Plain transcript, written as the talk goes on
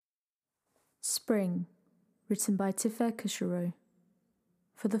Spring, written by Tifer Kushiro.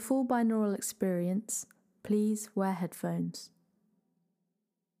 For the full binaural experience, please wear headphones.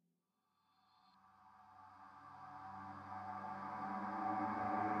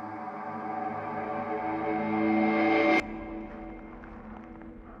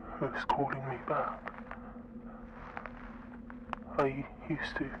 Who's calling me back? I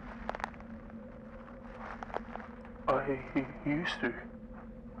used to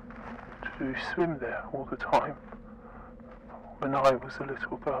swim there all the time when I was a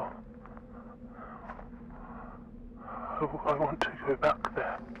little girl. I want to go back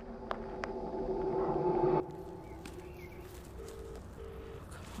there.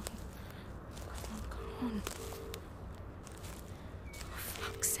 Come on. For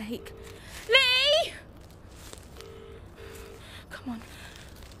fuck's sake. Lee! Come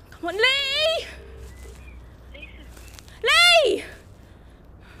on, Lee! Lee!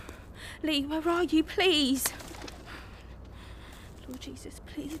 Lee, where are you, please? Lord Jesus,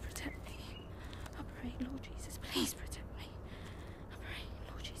 please protect me. I pray, Lord Jesus, please protect me. I pray,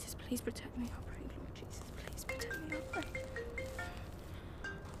 Lord Jesus, please protect me. I pray, Lord Jesus, please protect me. I pray.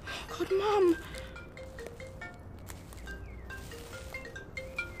 Oh, God, Mum!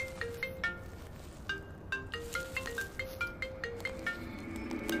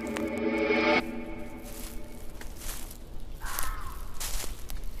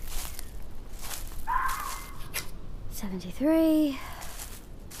 $73,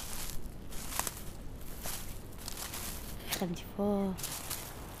 $74,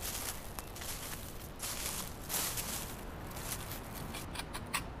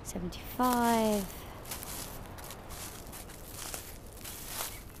 $75,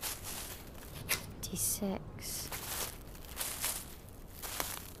 $76,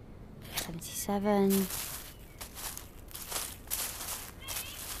 $77,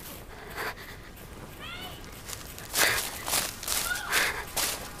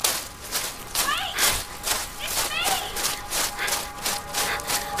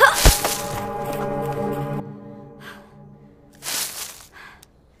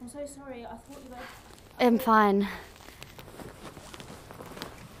 I'm so sorry, I thought you were... I'm fine.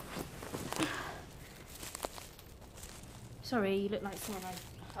 Sorry, you look like someone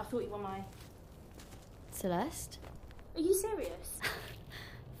I thought you were my... Celeste? Are you serious?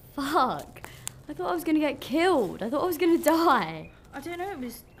 Fuck. I thought I was gonna get killed. I thought I was gonna die. I don't know,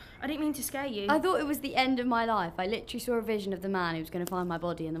 I didn't mean to scare you. I thought it was the end of my life. I literally saw a vision of the man who was gonna find my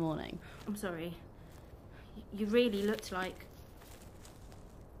body in the morning. I'm sorry. You really looked like...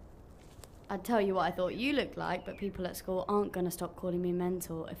 I'd tell you what I thought you looked like, but people at school aren't gonna stop calling me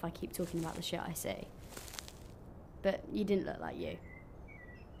mental if I keep talking about the shit I see. But you didn't look like you.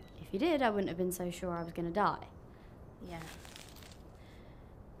 If you did, I wouldn't have been so sure I was gonna die. Yeah.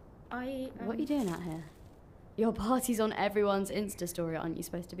 What are you doing out here? Your party's on everyone's Insta story, aren't you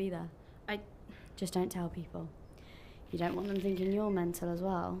supposed to be there? Just don't tell people. You don't want them thinking you're mental as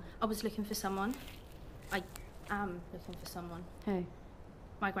well. I was looking for someone. I am looking for someone. Who?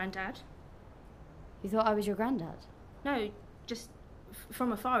 My granddad. You thought I was your granddad? No, just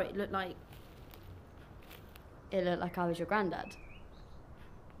from afar it looked like... It looked like I was your granddad.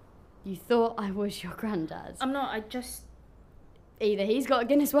 You thought I was your granddad? I'm not, I just... Either he's got a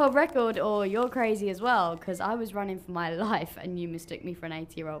Guinness World Record or you're crazy as well, because I was running for my life and you mistook me for an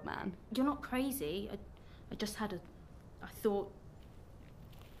 80-year-old man. You're not crazy. I just had I thought...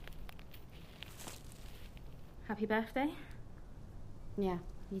 Happy birthday? Yeah,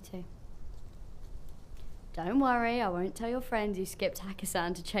 you too. Don't worry, I won't tell your friends you skipped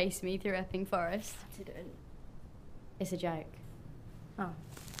Hakkasan to chase me through Epping Forest. I didn't. It's a joke. Oh.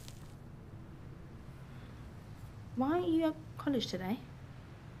 Why aren't you at college today?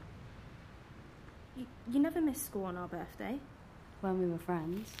 You never missed school on our birthday. When we were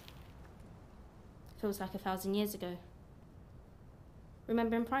friends. Feels like 1,000 years ago.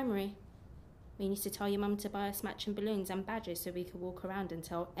 Remember in primary? We used to tell your mum to buy us matching balloons and badges so we could walk around and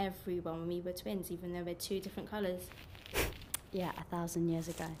tell everyone we were twins, even though we're two different colours. Yeah, 1,000 years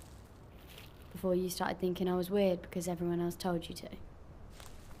ago. Before you started thinking I was weird because everyone else told you to.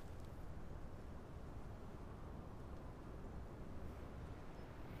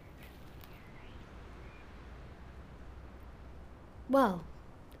 Well,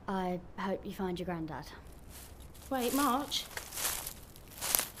 I hope you find your granddad. Wait, March?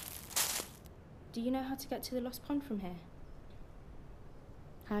 Do you know how to get to the Lost Pond from here?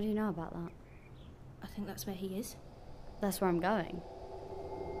 How do you know about that? I think that's where he is. That's where I'm going.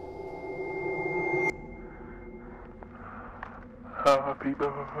 Happy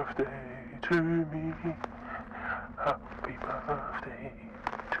birthday to me. Happy birthday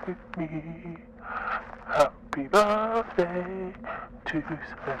to to me. Happy birthday to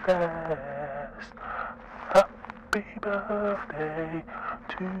Celeste. Happy birthday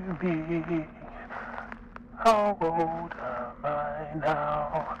to me. How old am I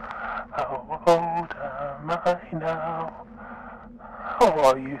now? How old am I now? How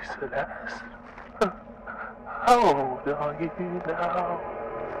are you, Celeste? How old are you now?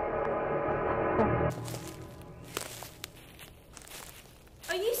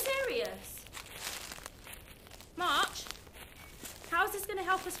 Are you serious? March, how's this going to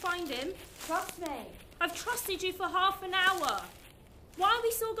help us find him? Trust me. I've trusted you for half an hour. Why are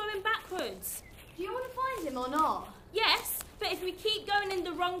we still going backwards? Do you want to find him or not? Yes, but if we keep going in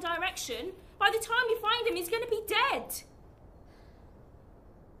the wrong direction, by the time we find him, he's going to be dead.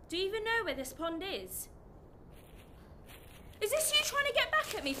 Do you even know where this pond is? Is this you trying to get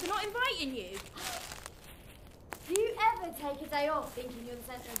back at me for not inviting you? Do you ever take a day off thinking you're the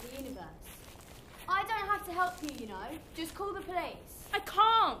centre of the universe? I don't have to help you, you know. Just call the police. I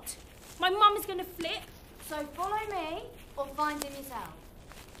can't. My mum is going to flip. So follow me or find him yourself.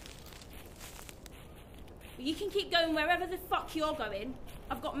 You can keep going wherever the fuck you're going.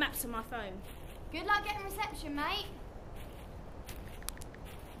 I've got maps on my phone. Good luck getting reception, mate.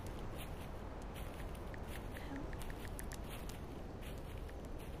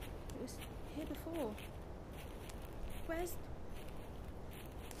 It was here before. Where's...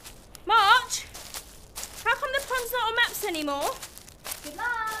 March! How come the pond's not on maps anymore? Good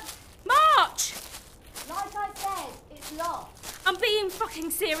luck. March! Like I said, it's locked. I'm being fucking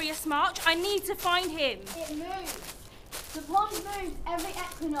serious, March. I need to find him. It moves. The pond moves every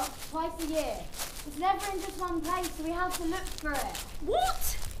equinox, twice a year. It's never in just one place, so we have to look for it.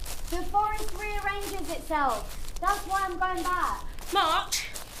 What? The forest rearranges itself. That's why I'm going back. March,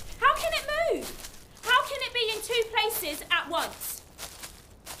 how can it move? How can it be in two places at once?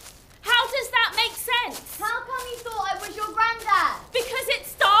 How does that make sense? How come you thought I was your granddad? Because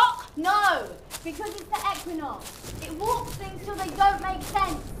it's dark? No, because it's the equinox. It warps things till they don't make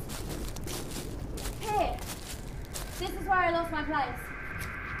sense. Here. This is where I lost my place.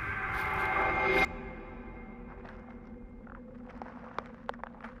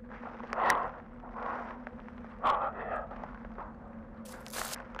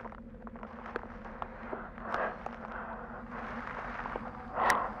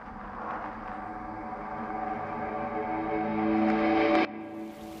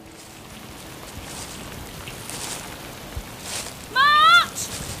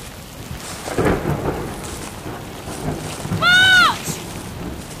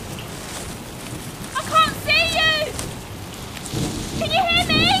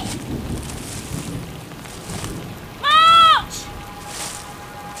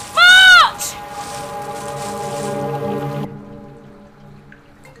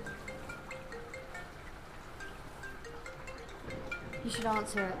 You should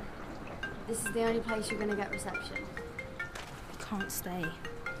answer it. This is the only place you're going to get reception. We can't stay.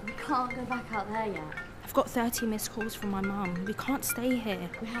 We can't go back out there yet. I've got 30 missed calls from my mum. We can't stay here.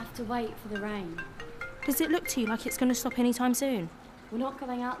 We have to wait for the rain. Does it look to you like it's going to stop anytime soon? We're not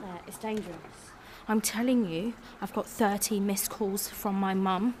going out there. It's dangerous. I'm telling you, I've got 30 missed calls from my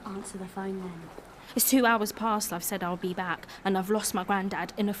mum. Answer the phone then. It's 2 hours past I've said I'll be back, and I've lost my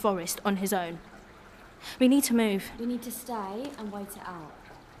granddad in a forest on his own. We need to move. We need to stay and wait it out.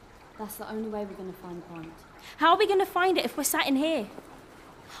 That's the only way we're going to find the pond. How are we going to find it if we're sat in here?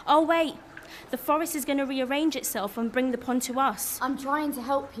 Oh, wait. The forest is going to rearrange itself and bring the pond to us. I'm trying to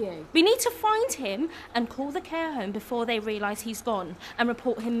help you. We need to find him and call the care home before they realise he's gone and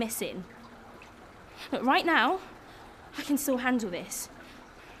report him missing. But right now, I can still handle this.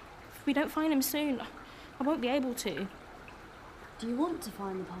 If we don't find him soon, I won't be able to. Do you want to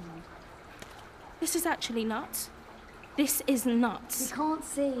find the pond? This is actually nuts. This is nuts. We can't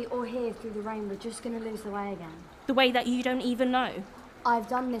see or hear through the rain. We're just going to lose the way again. The way that you don't even know. I've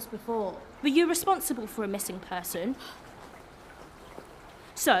done this before. Were you responsible for a missing person?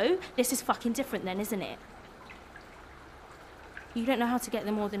 So, this is fucking different then, isn't it? You don't know how to get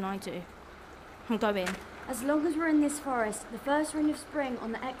there more than I do. I'm going. As long as we're in this forest, the first rain of spring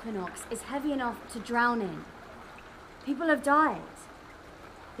on the equinox is heavy enough to drown in. People have died.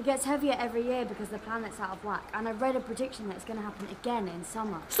 It gets heavier every year because the planet's out of whack, and I've read a prediction that it's going to happen again in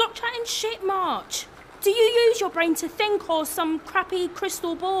summer. Stop chatting shit, March. Do you use your brain to think or some crappy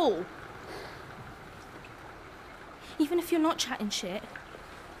crystal ball? Even if you're not chatting shit,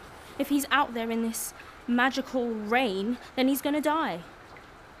 if he's out there in this magical rain, then he's going to die.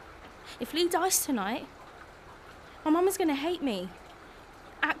 If Lee dies tonight, my mum is going to hate me.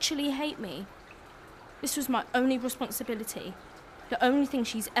 Actually hate me. This was my only responsibility. The only thing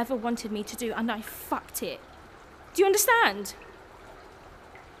she's ever wanted me to do, and I fucked it. Do you understand?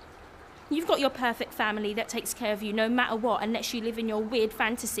 You've got your perfect family that takes care of you no matter what and lets you live in your weird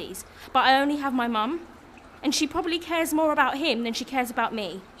fantasies. But I only have my mum, and she probably cares more about him than she cares about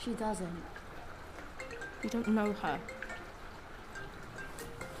me. She doesn't. You don't know her.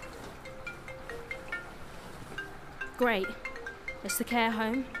 Great. It's the care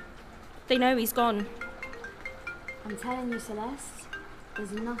home. They know he's gone. I'm telling you, Celeste,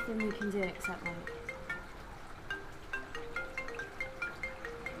 there's nothing we can do except wait.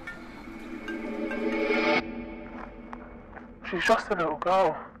 She's just a little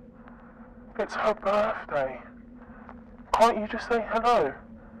girl. It's her birthday. Can't you just say hello?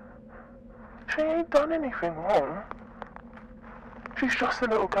 She ain't done anything wrong. She's just a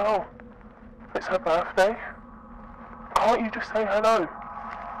little girl. It's her birthday. Can't you just say hello?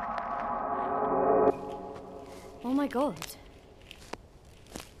 Oh my god.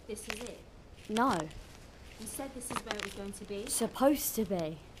 This is it. No. You said this is where it was going to be. Supposed to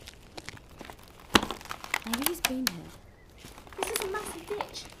be. Maybe he's been here. This is a massive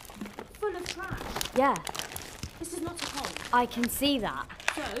ditch. Full of trash. Yeah, This is not a home. I can see that.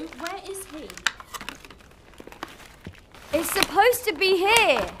 So, where is he? It's supposed to be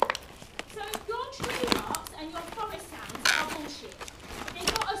here. So, your tree marks and your forest sounds are bullshit. They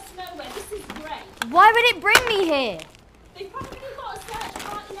got us nowhere. This is great. Why would it bring me here? They probably got a search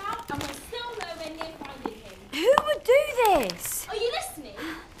party out and we're still nowhere near finding him. Who would do this? Are you listening?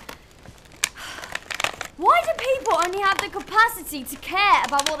 Why do people only have the capacity to care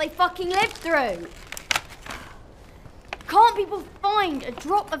about what they fucking lived through? Can't people find a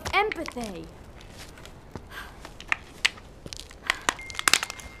drop of empathy?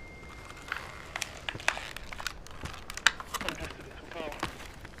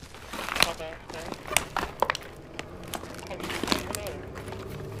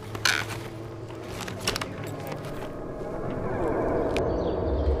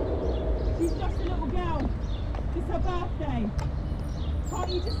 She's just a little girl. It's her birthday. Can't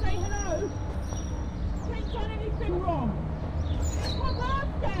you just say hello? She ain't done anything wrong. It's her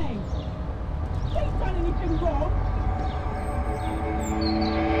birthday. She ain't done anything wrong.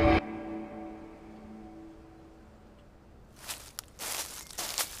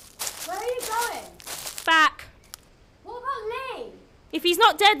 Where are you going? Back. What about Lee? If he's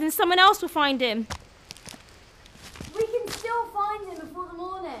not dead, then someone else will find him. We can still find him before the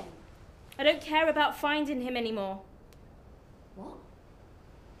morning. I don't care about finding him anymore. What?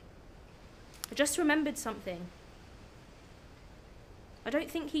 I just remembered something. I don't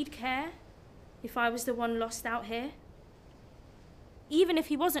think he'd care if I was the one lost out here. Even if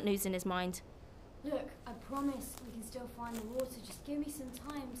he wasn't losing his mind. Look, I promise we can still find the water. Just give me some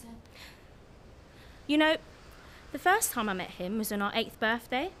time to... You know, the first time I met him was on our 8th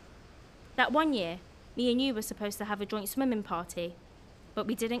birthday. That one year, me and you were supposed to have a joint swimming party, but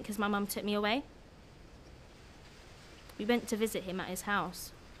we didn't because my mum took me away. We went to visit him at his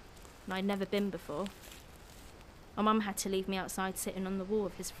house, and I'd never been before. My mum had to leave me outside sitting on the wall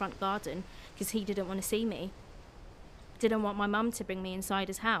of his front garden because he didn't want to see me. Didn't want my mum to bring me inside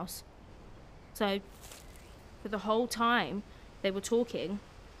his house. So, for the whole time they were talking,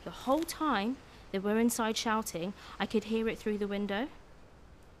 the whole time they were inside shouting, I could hear it through the window.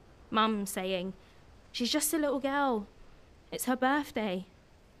 Mum saying, "She's just a little girl. It's her birthday."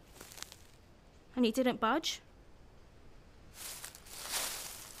 And he didn't budge.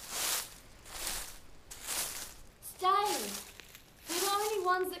 Stay! We're the only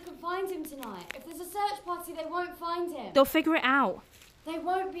ones that can find him tonight. If there's a search party, they won't find him. They'll figure it out. They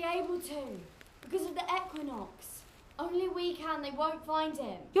won't be able to. Because of the equinox. Only we can, they won't find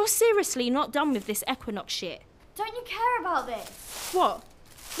him. You're seriously not done with this equinox shit. Don't you care about this? What?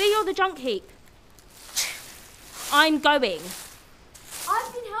 Lee or the junk heap? I'm going.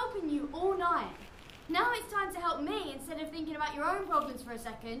 I've been helping you all night. Now it's time to help me instead of thinking about your own problems for a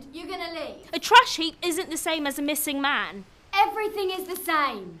second. You're gonna leave. A trash heap isn't the same as a missing man. Everything is the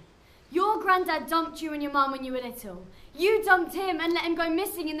same. Your granddad dumped you and your mum when you were little. You dumped him and let him go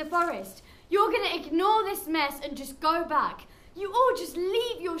missing in the forest. You're gonna ignore this mess and just go back. You all just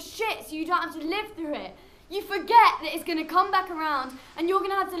leave your shit so you don't have to live through it. You forget that it's gonna come back around and you're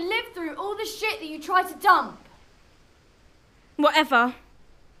gonna have to live through all the shit that you tried to dump. Whatever.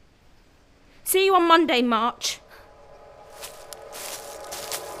 See you on Monday, March.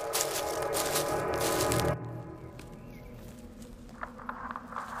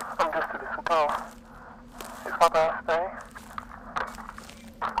 I'm just a little girl. It's my birthday.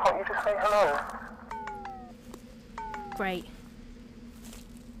 Can't you just say hello? Great.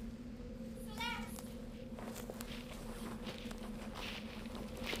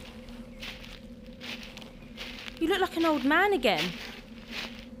 You look like an old man again.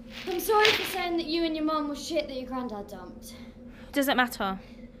 I'm sorry for saying that you and your mum was shit that your granddad dumped. Doesn't matter.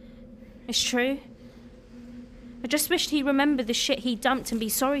 It's true. I just wished he'd remember the shit he dumped and be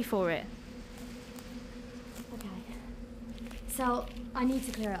sorry for it. Okay. So, I need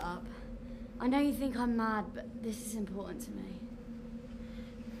to clear it up. I know you think I'm mad, but this is important to me.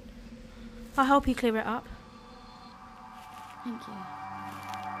 I'll help you clear it up. Thank you.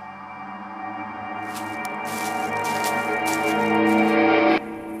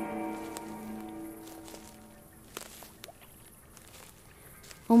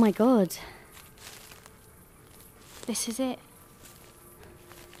 Oh my God. This is it.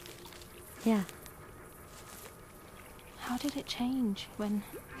 Yeah, How did it change when...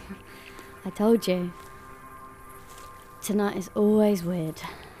 I told you. Tonight is always weird.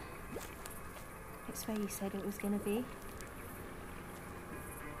 It's where you said it was going to be.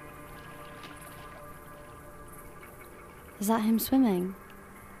 Is that him swimming?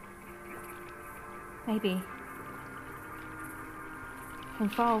 Maybe. From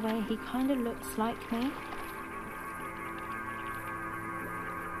far away, he kind of looks like me.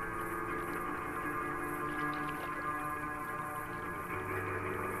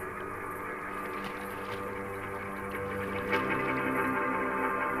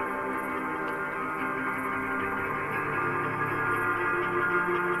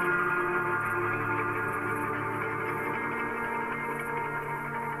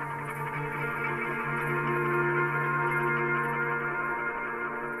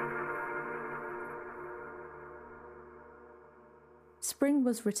 Spring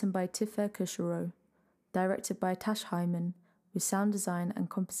was written by Tifer Kushero, directed by Tash Hyman, with sound design and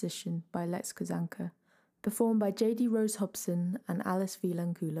composition by Lex Kuzanka, performed by JD Rose Hobson and Alice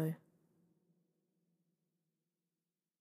Vilanculo.